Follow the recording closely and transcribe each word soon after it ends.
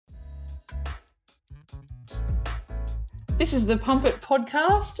This is the Pump It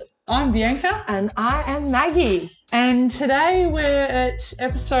podcast. I'm Bianca. And I am Maggie. And today we're at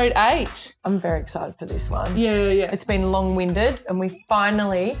episode 8. I'm very excited for this one. Yeah. It's been long-winded and we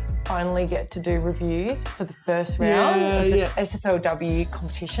finally get to do reviews for the first round of the SFLW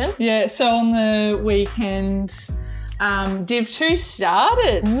competition. Yeah, so on the weekend, Div 2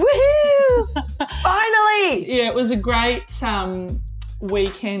 started. Woohoo! Finally! Yeah, it was a great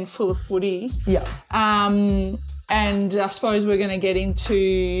weekend full of footy. Yeah. And I suppose we're going to get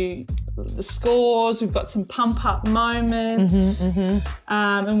into the scores. We've got some pump-up moments,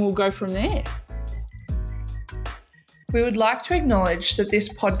 and we'll go from there. We would like to acknowledge that this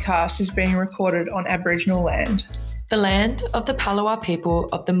podcast is being recorded on Aboriginal land. The land of the Palawa people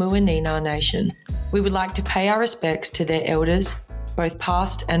of the Muwinina Nation. We would like to pay our respects to their elders, both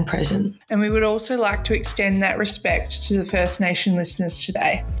past and present. And we would also like to extend that respect to the First Nation listeners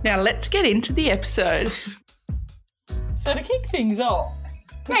today. Now let's get into the episode. So to kick things off,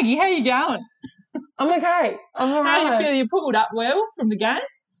 Maggie, how you going? I'm okay. I'm all right. How you feel? You pulled up well from the game?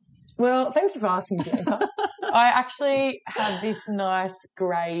 Well, thank you for asking, Bianca. I actually had this nice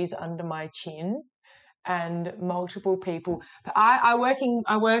graze under my chin and multiple people. I work,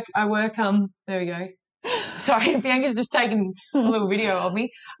 there we go. Sorry, Bianca's just taking a little video of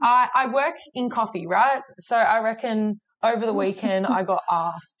me. I work in coffee, right? So I reckon over the weekend I got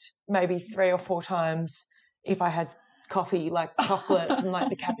asked maybe 3 or 4 times if I had coffee, like chocolate and like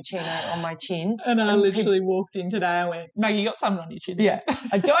the cappuccino on my chin. And I literally walked in today and went, Maggie, you got something on your chin. Yeah.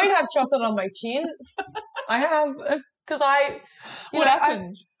 I don't have chocolate on my chin. I have, because What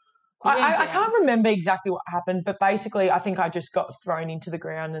happened? I can't remember exactly what happened, but basically I think I just got thrown into the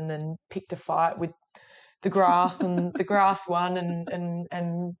ground and then picked a fight with the grass and the grass won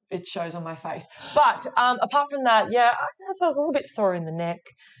and it shows on my face. But apart from that, I guess I was a little bit sore in the neck.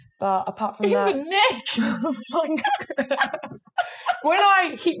 But apart from that... In the neck? When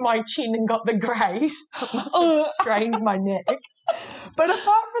I hit my chin and got the graze, I must have strained my neck. But apart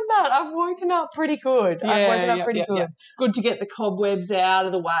from that, I've woken up pretty good. Good. Good to get the cobwebs out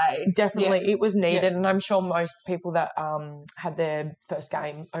of the way. Definitely. It was needed. And I'm sure most people that had their first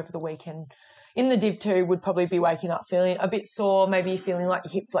game over the weekend in the Div 2 would probably be waking up feeling a bit sore, maybe feeling like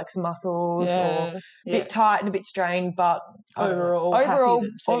your hip flexor muscles or a bit tight and a bit strained, but overall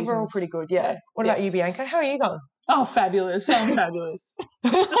pretty good, What about you, Bianca? How are you going? Oh, fabulous. I'm fabulous.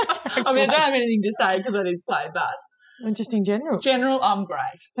 I mean, I don't have anything to say because I didn't play, but... And just in general? General, I'm great.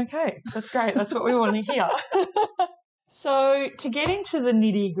 Okay, that's great. That's what we want to hear. So to get into the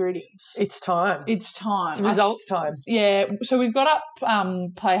nitty-gritties. It's time. It's results time. Yeah, so we've got up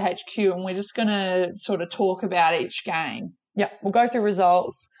Play HQ and we're just going to sort of talk about each game. Yeah, we'll go through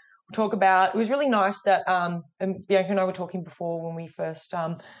results. We'll talk about, it was really nice that, and Bianca and I were talking before when we first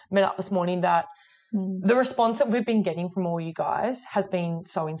met up this morning that the response that we've been getting from all you guys has been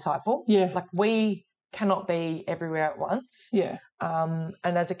so insightful. Yeah. Like we cannot be everywhere at once. Yeah. And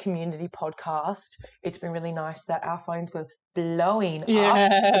as a community podcast, it's been really nice that our phones were blowing up.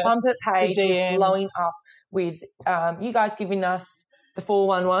 The Pump It page was blowing up with you guys giving us the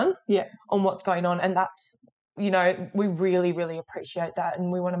 411 on what's going on. And that's, we really, really appreciate that.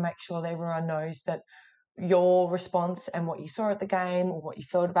 And we want to make sure that everyone knows that your response and what you saw at the game or what you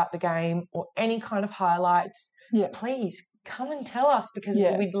felt about the game or any kind of highlights, please come and tell us because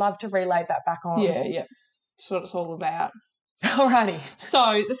we'd love to relay that back on. Yeah. That's what it's all about. Alrighty.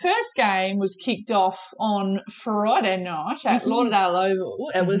 So the first game was kicked off on Friday night at Lauderdale Oval.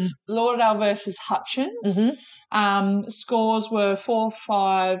 It was Lauderdale versus Hutchins. Scores were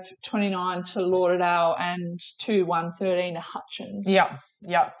 4-5-29 to Lauderdale and 2-1-13 to Hutchins. Yeah.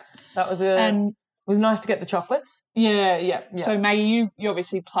 That was it was nice to get the chocolates. Yeah. So Maggie, you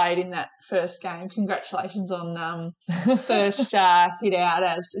obviously played in that first game. Congratulations on first hit out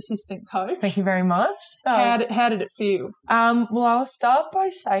as assistant coach. Thank you very much. How did it feel? Well, I'll start by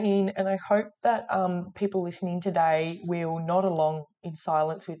saying, and I hope that people listening today will nod along in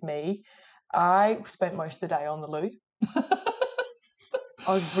silence with me, I spent most of the day on the loo.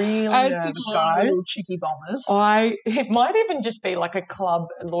 I was really nervous, guys. Little cheeky bombers. It might even just be like a club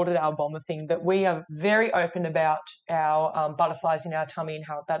Lauderdale Bomber thing that we are very open about our butterflies in our tummy and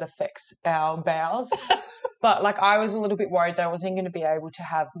how that affects our bowels. But I was a little bit worried that I wasn't going to be able to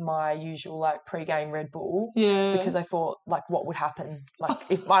have my usual pre-game Red Bull. Yeah. Because I thought what would happen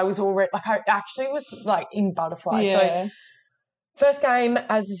if I was already I actually was in butterflies. Yeah. So first game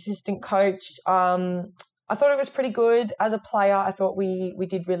as assistant coach. I thought it was pretty good. As a player, I thought we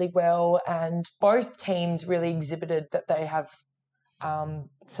did really well and both teams really exhibited that they have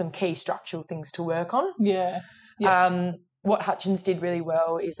some key structural things to work on. Yeah. what Hutchins did really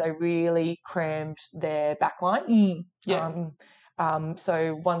well is they really crammed their backline.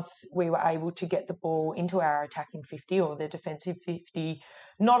 So once we were able to get the ball into our attacking 50 or their defensive 50,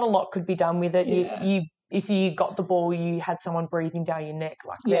 not a lot could be done with it. You if you got the ball, you had someone breathing down your neck.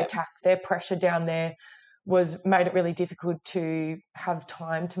 Like their pressure down there made it really difficult to have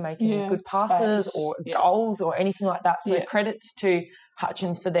time to make any good passes or goals or anything like that. So credits to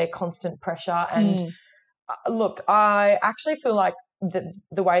Hutchins for their constant pressure. And look, I actually feel like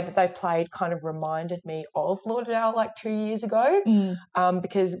the way that they played kind of reminded me of Lauderdale like 2 years ago,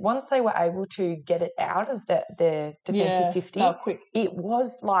 because once they were able to get it out of their defensive 50, it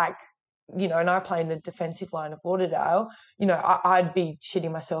was like, you know, and I play in the defensive line of Lauderdale, you know, I'd be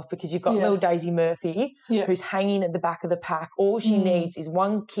shitting myself because you've got little Daisy Murphy who's hanging at the back of the pack. All she needs is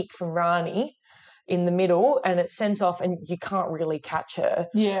one kick from Rani in the middle and it sends off and you can't really catch her.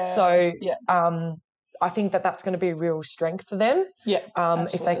 So I think that's going to be a real strength for them.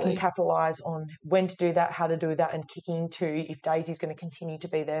 If they can capitalise on when to do that, how to do that, and kicking to, if Daisy's going to continue to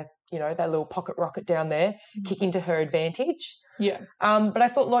be their, you know, that little pocket rocket down there, kicking to her advantage. But I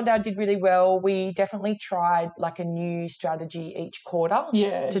thought Lauderdale did really well. We definitely tried like a new strategy each quarter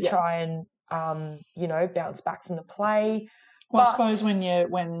to try and, you know, bounce back from the play. Well, I suppose when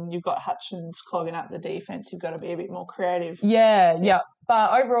you've got Hutchins clogging up the defence, you've got to be a bit more creative.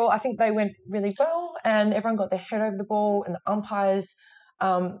 But overall, I think they went really well, and everyone got their head over the ball. And the umpires,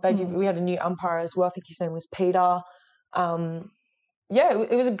 we had a new umpire as well. I think his name was Peter.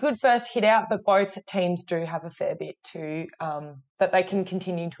 It was a good first hit out, but both teams do have a fair bit to that they can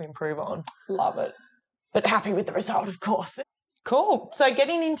continue to improve on. Love it. But happy with the result, of course. Cool. So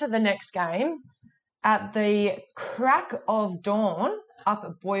getting into the next game. At the crack of dawn up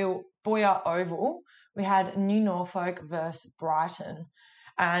at Boyer Oval, we had New Norfolk versus Brighton.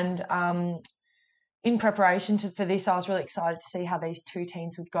 And in preparation for this, I was really excited to see how these two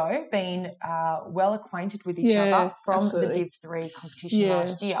teams would go, being well acquainted with each other from the Div 3 competition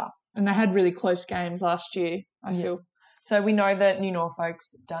last year. And they had really close games last year, I feel. So we know that New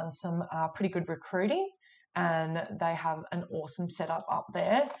Norfolk's done some pretty good recruiting and they have an awesome setup up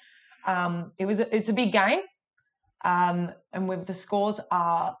there. It's a big game, and with the scores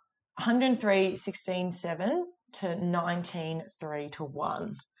are 103-16-7 to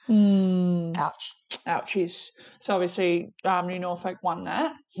 19-3-1. Ouch. Ouchies. So obviously New Norfolk won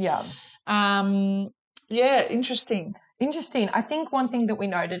that. Interesting. I think one thing that we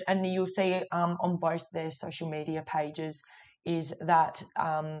noted, and you'll see on both their social media pages, is that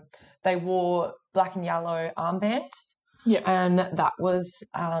they wore black and yellow armbands. And that was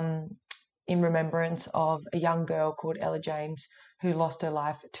in remembrance of a young girl called Ella James who lost her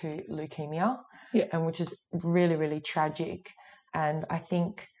life to leukemia, and which is really, really tragic. And I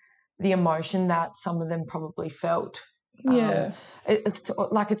think the emotion that some of them probably felt,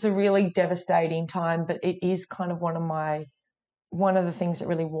 it's a really devastating time, but it is kind of one of the things that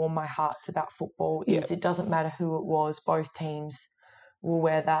really warmed my hearts about football is it doesn't matter who it was, both teams will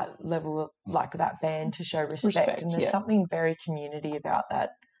wear that level of, like that band to show respect. And there's something very community about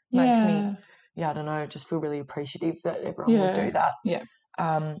that. Makes me, I don't know, just feel really appreciative that everyone would do that.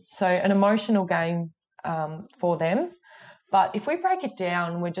 So an emotional game for them. But if we break it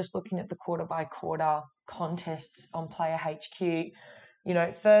down, we're just looking at the quarter by quarter contests on Player HQ. You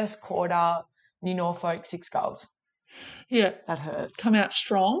know, first quarter, New Norfolk, 6 goals. That hurts. Came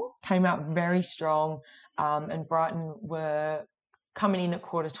out very strong. And Brighton were coming in at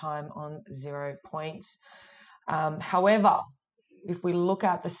quarter time on 0 points. However, if we look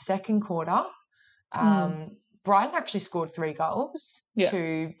at the second quarter, Brighton actually scored 3 goals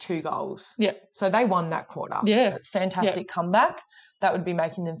to 2 goals. So they won that quarter. That's fantastic comeback. That would be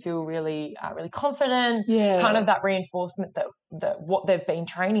making them feel really, really confident. Kind of that reinforcement that what they've been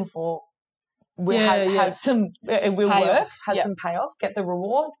training for has some payoff, get the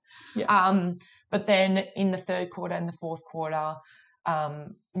reward. But then in the third quarter and the fourth quarter,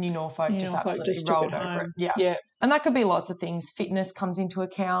 New Norfolk just absolutely rolled over it. And that could be lots of things. Fitness comes into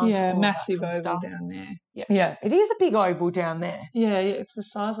account. Massive oval down there. It is a big oval down there. It's the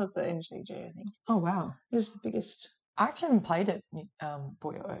size of the MCG, I think. Oh, wow. It's the biggest. I actually haven't played at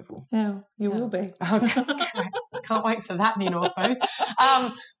Boyer Oval. You will be. Okay. Can't wait for that, New Norfolk.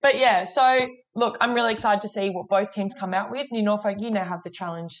 So look, I'm really excited to see what both teams come out with. New Norfolk, you now have the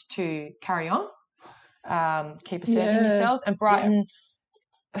challenge to carry on, keep asserting yourselves. And Brighton,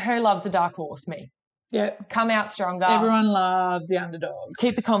 who loves a dark horse? Me. Come out stronger. Everyone loves the underdog.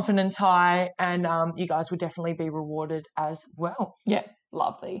 Keep the confidence high, and you guys will definitely be rewarded as well.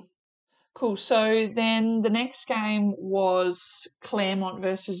 Lovely. Cool. So then the next game was Claremont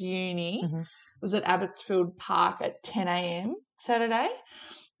versus Uni. was at Abbotsfield Park at 10 a.m. Saturday.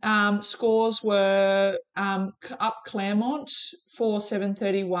 Scores were up Claremont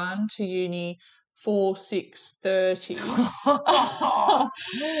 4-7-31 to Uni 4-6-30. So,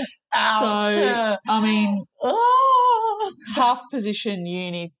 I mean, tough position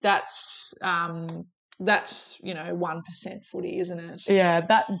Uni. That's 1% footy, isn't it? Yeah.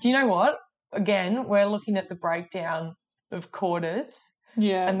 Do you know what? Again, we're looking at the breakdown of quarters.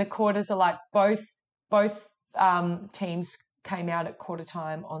 Yeah. And the quarters are like both teams came out at quarter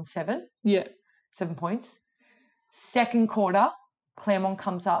time on 7. Yeah. 7 points. Second quarter, Claremont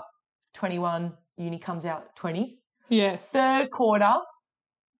comes up 21, Uni comes out 20. Yes. Third quarter,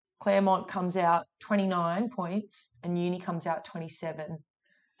 Claremont comes out 29 points and Uni comes out 27.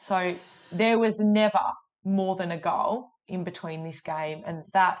 So there was never more than a goal in between this game, and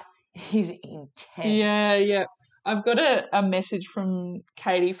that is intense. Yeah. I've got a message from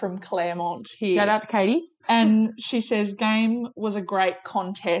Katie from Claremont here. Shout out to Katie. And she says, game was a great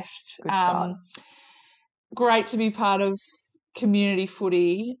contest. Good start. Great to be part of community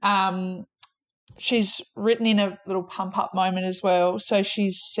footy. She's written in a little pump-up moment as well. So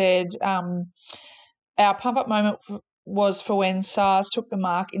she said, our pump-up moment was for when SARS took the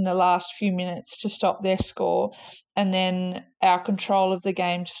mark in the last few minutes to stop their score, and then our control of the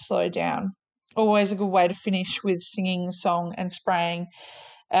game to slow down. Always a good way to finish with singing a song and spraying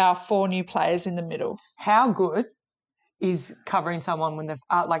our 4 new players in the middle. How good is covering someone when they've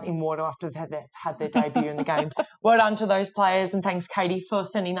in water after they've had their debut in the game? Well done to those players, and thanks, Katie, for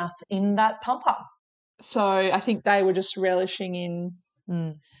sending us in that pump-up. So I think they were just relishing in,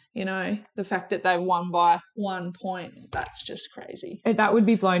 the fact that they won by 1 point. That's just crazy. That would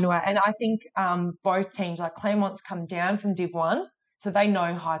be blown away. And I think both teams, like Claremont's come down from Div 1, so they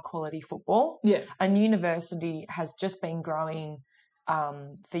know high-quality football. Yeah. And University has just been growing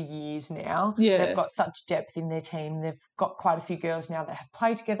for years now. Yeah. They've got such depth in their team. They've got quite a few girls now that have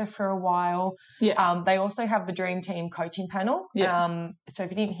played together for a while. Yeah. They also have the Dream Team coaching panel. Yeah. So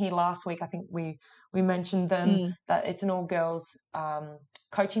if you didn't hear last week, I think we mentioned them, that it's an all-girls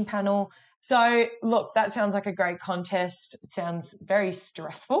coaching panel. So, look, that sounds like a great contest. It sounds very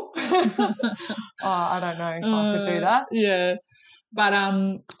stressful. I don't know if I could do that. Yeah. But,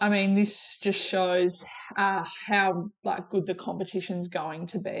 this just shows how, good the competition's going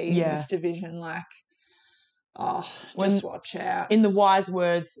to be in this division. Watch out. In the wise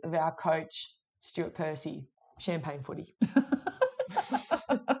words of our coach, Stuart Percy, champagne footy.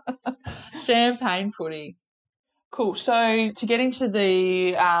 Champagne footy. Cool. So, to get into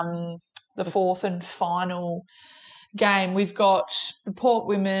the fourth and final game, we've got the Port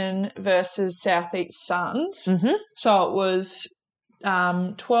Women versus South East Suns. Mm-hmm. So, it was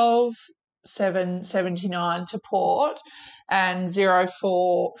 12-7-79 to Port and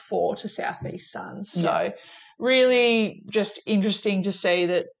 0-4-4 to South East Suns. So really just interesting to see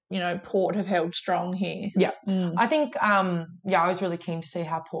that, Port have held strong here. Yeah. I think, I was really keen to see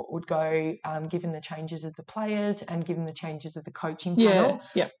how Port would go given the changes of the players and given the changes of the coaching panel.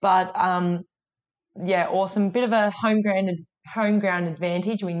 Yeah. But, awesome. Bit of a home ground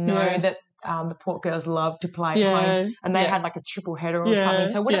advantage. We know that the Port girls love to play at home, and they had like a triple header or something.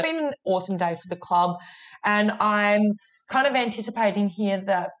 So it would have been an awesome day for the club. And I'm kind of anticipating here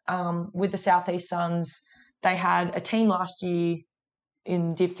that with the South East Suns, they had a team last year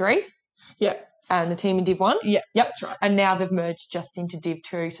in Div 3. Yeah. And the team in Div 1. Yeah, yep. That's right. And now they've merged just into Div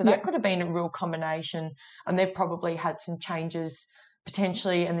 2. So that could have been a real combination. And they've probably had some changes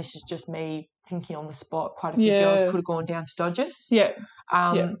potentially, and this is just me thinking on the spot, quite a few girls could have gone down to Dodgers. Yeah.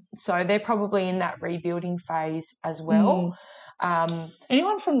 So they're probably in that rebuilding phase as well.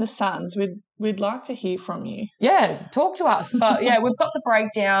 Anyone from the Suns, we'd like to hear from you. Yeah, talk to us. But, we've got the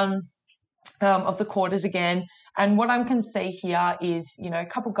breakdown of the quarters again. And what I can see here is, a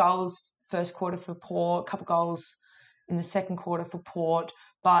couple goals first quarter for Port, a couple goals in the second quarter for Port.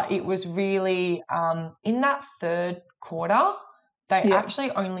 But it was really in that third quarter, they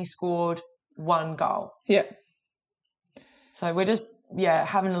actually only scored 1 goal. Yeah. So we're just,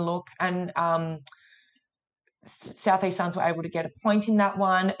 having a look. And South East Suns were able to get a point in that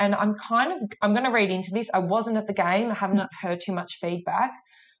one. And I'm going to read into this. I wasn't at the game. I haven't heard too much feedback.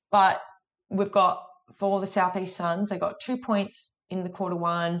 But we've got, for the South East Suns, they got 2 points in the quarter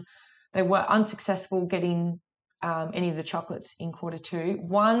 1. They were unsuccessful getting any of the chocolates in quarter 2.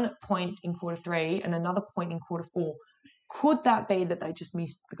 1 point in quarter 3 and another point in quarter 4. Could that be that they just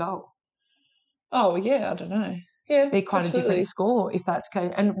missed the goal? Oh, yeah, I don't know. Yeah, be quite absolutely. a different score if that's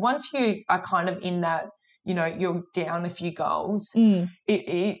okay. And once you are kind of in that, you're down a few goals,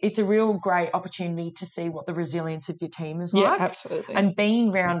 it's a real great opportunity to see what the resilience of your team is like. Yeah, absolutely. And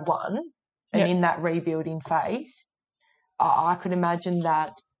being round 1, and in that rebuilding phase, I could imagine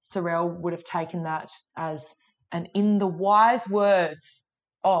that Sorrel would have taken that as, and in the wise words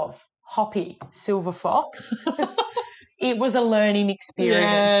of Hoppy Silver Fox, it was a learning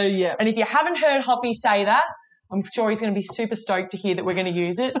experience. Yeah. And if you haven't heard Hoppy say that, I'm sure he's going to be super stoked to hear that we're going to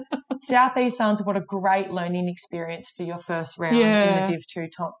use it. Southeast Suns, what a great learning experience for your first round in the Div 2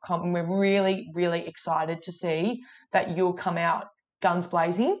 comp. And we're really, really excited to see that you'll come out guns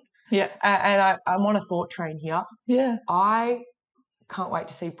blazing. Yeah. And I'm on a thought train here. Yeah. I can't wait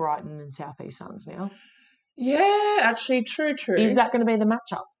to see Brighton and Southeast Suns now. Yeah, actually, true. Is that going to be the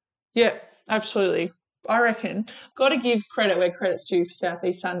matchup? Yeah, absolutely. I reckon. Got to give credit where credit's due for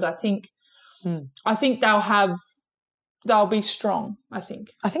Southeast Suns. I think they'll be strong, I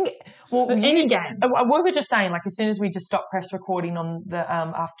think. Any game. We were just saying, like, as soon as we just stopped press recording on the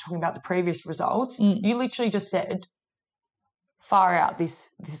after talking about the previous results, you literally just said, far out, this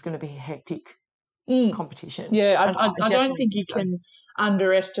is going to be a hectic competition. Yeah, I don't think you can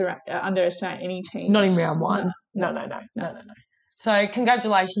underestimate any team. Not in round one. No. So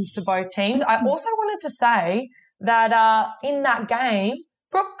congratulations to both teams. I also wanted to say that in that game,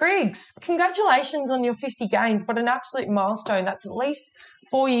 Brooke Griggs, congratulations on your 50 games. What an absolute milestone. That's at least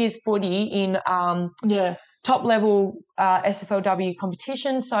 4 years footy in top-level SFLW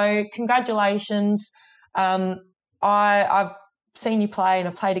competition. So congratulations. I've seen you play and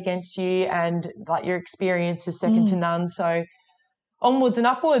I've played against you, and like your experience is second to none. So onwards and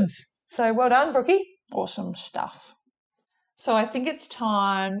upwards. So well done, Brookie. Awesome stuff. So I think it's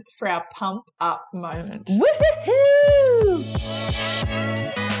time for our pump up moment. Woohoo!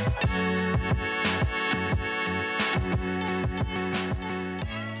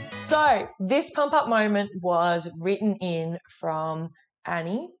 So this pump up moment was written in from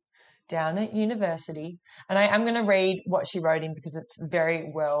Annie down at university, and I am going to read what she wrote in because it's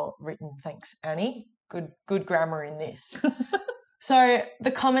very well written. Thanks, Annie. Good grammar in this. So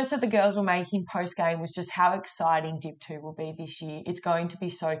the comments that the girls were making post-game was just how exciting Div 2 will be this year. It's going to be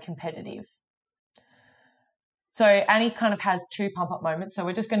so competitive. So Annie kind of has two pump-up moments, so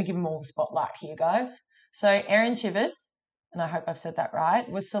we're just going to give them all the spotlight here, guys. So Erin Chivers, and I hope I've said that right,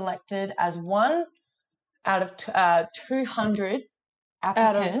 was selected as one out of 200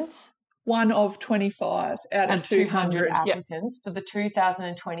 applicants. One of 25 out of 200 applicants for the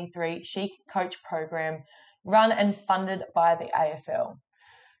 2023 Chic Coach Program, run and funded by the AFL.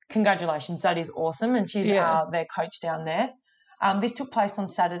 Congratulations, that is awesome. And she's their coach down there. This took place on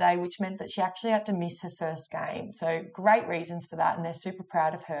Saturday, which meant that she actually had to miss her first game. So great reasons for that, and they're super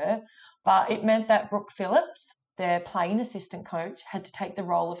proud of her. But it meant that Brooke Phillips, their playing assistant coach, had to take the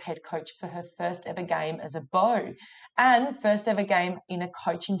role of head coach for her first ever game as a beau and first ever game in a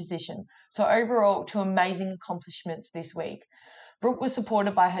coaching position. So overall, two amazing accomplishments this week. Brooke was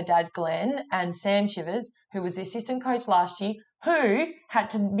supported by her dad, Glenn, and Sam Chivers, who was the assistant coach last year, who had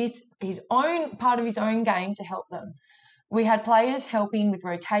to miss his own part of his own game to help them. We had players helping with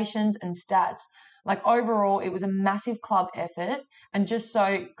rotations and stats. Like overall, it was a massive club effort, and just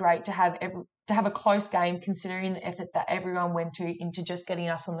so great to have a close game considering the effort that everyone went into just getting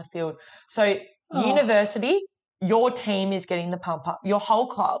us on the field. So university, your team is getting the pump up. Your whole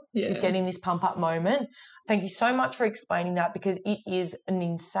club is getting this pump up moment. Thank you so much for explaining that because it is an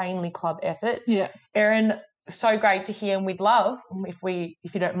insanely club effort. Yeah. Erin, so great to hear, and we'd love, if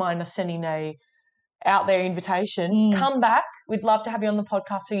you don't mind us sending a out there invitation, come back. We'd love to have you on the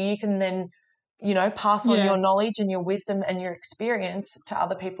podcast so you can then, pass on your knowledge and your wisdom and your experience to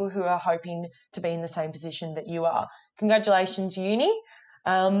other people who are hoping to be in the same position that you are. Congratulations, uni.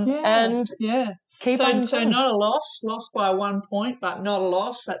 And keep on. So not a lost by 1 point, but not a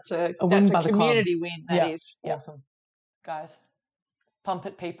loss. That's a community win. That is awesome, guys. Pump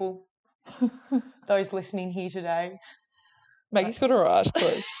it, people. Those listening here today. Maggie's got her eyes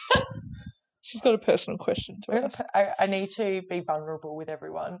closed. She's got a personal question to ask. I need to be vulnerable with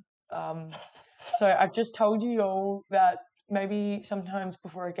everyone. So I've just told you all that maybe sometimes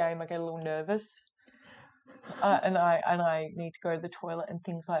before a game I get a little nervous. And I need to go to the toilet and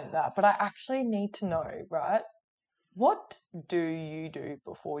things like that. But I actually need to know, right, what do you do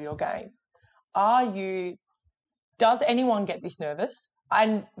before your game? Does anyone get this nervous?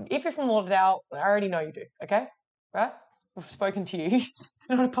 And if you're from Lauderdale, I already know you do, okay? Right? We've spoken to you. It's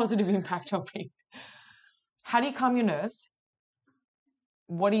not a positive impact on me. How do you calm your nerves?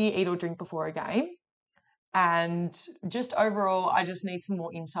 What do you eat or drink before a game? And just overall, I just need some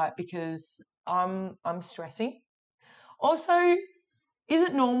more insight because I'm stressing. Also, is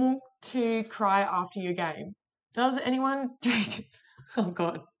it normal to cry after your game? Does anyone drink? Oh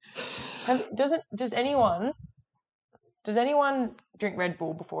God. Does anyone Does anyone drink Red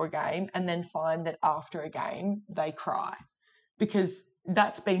Bull before a game and then find that after a game they cry? Because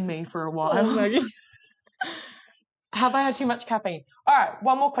that's been me for a while. Oh, Have I had too much caffeine? All right,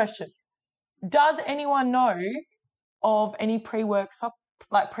 one more question. Does anyone know of any pre-workout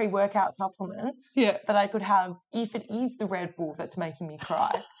supplements that I could have if it is the Red Bull that's making me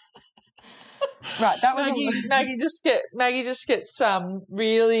cry? Right, that was Maggie just gets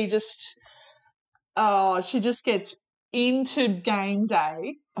really just she just gets into game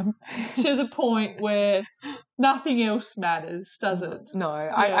day to the point where nothing else matters, does it? No,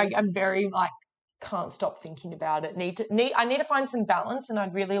 I'm very can't stop thinking about it. I need to find some balance, and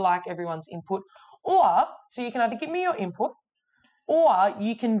I'd really like everyone's input. Or so you can either give me your input, or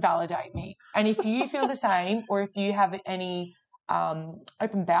you can validate me. And if you feel the same, or if you have any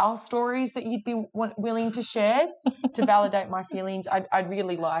open bowel stories that you'd be willing to share to validate my feelings, I'd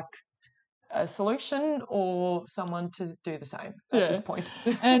really like a solution or someone to do the same at this point.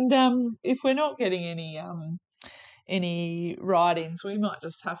 And if we're not getting any write-ins, we might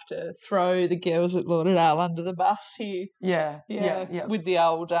just have to throw the girls at Lauderdale under the bus here. Yeah. With the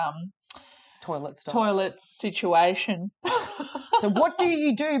old toilet situation. So what do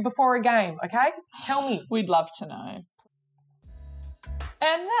you do before a game, okay? Tell me. We'd love to know.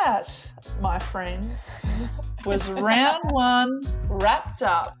 And that, my friends, was round 1 wrapped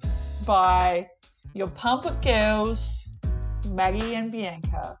up by your Pump It girls, Maggie and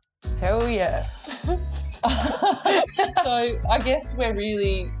Bianca. Hell yeah. So I guess we're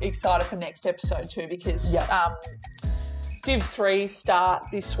really excited for next episode too, because Div 3 start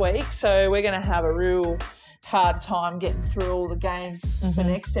this week, so we're going to have a real hard time getting through all the games for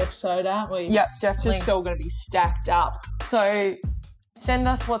next episode, aren't we? Yep, definitely. It's just all going to be stacked up. So send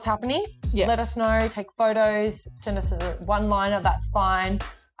us what's happening. Yep. Let us know. Take photos. Send us a one-liner. That's fine.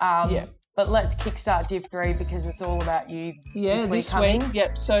 But let's kickstart Div 3 because it's all about you this week coming.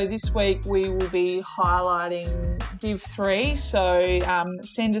 Yep, so this week we will be highlighting Div 3. So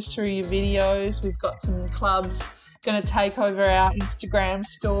send us through your videos. We've got some clubs going to take over our Instagram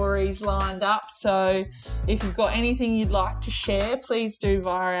stories lined up. So if you've got anything you'd like to share, please do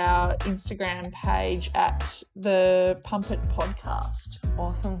via our Instagram page at the Pump It Podcast.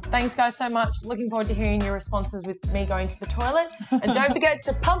 Awesome. Thanks, guys, so much. Looking forward to hearing your responses with me going to the toilet. And don't forget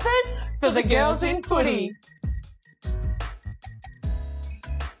to pump it for the girls in footy.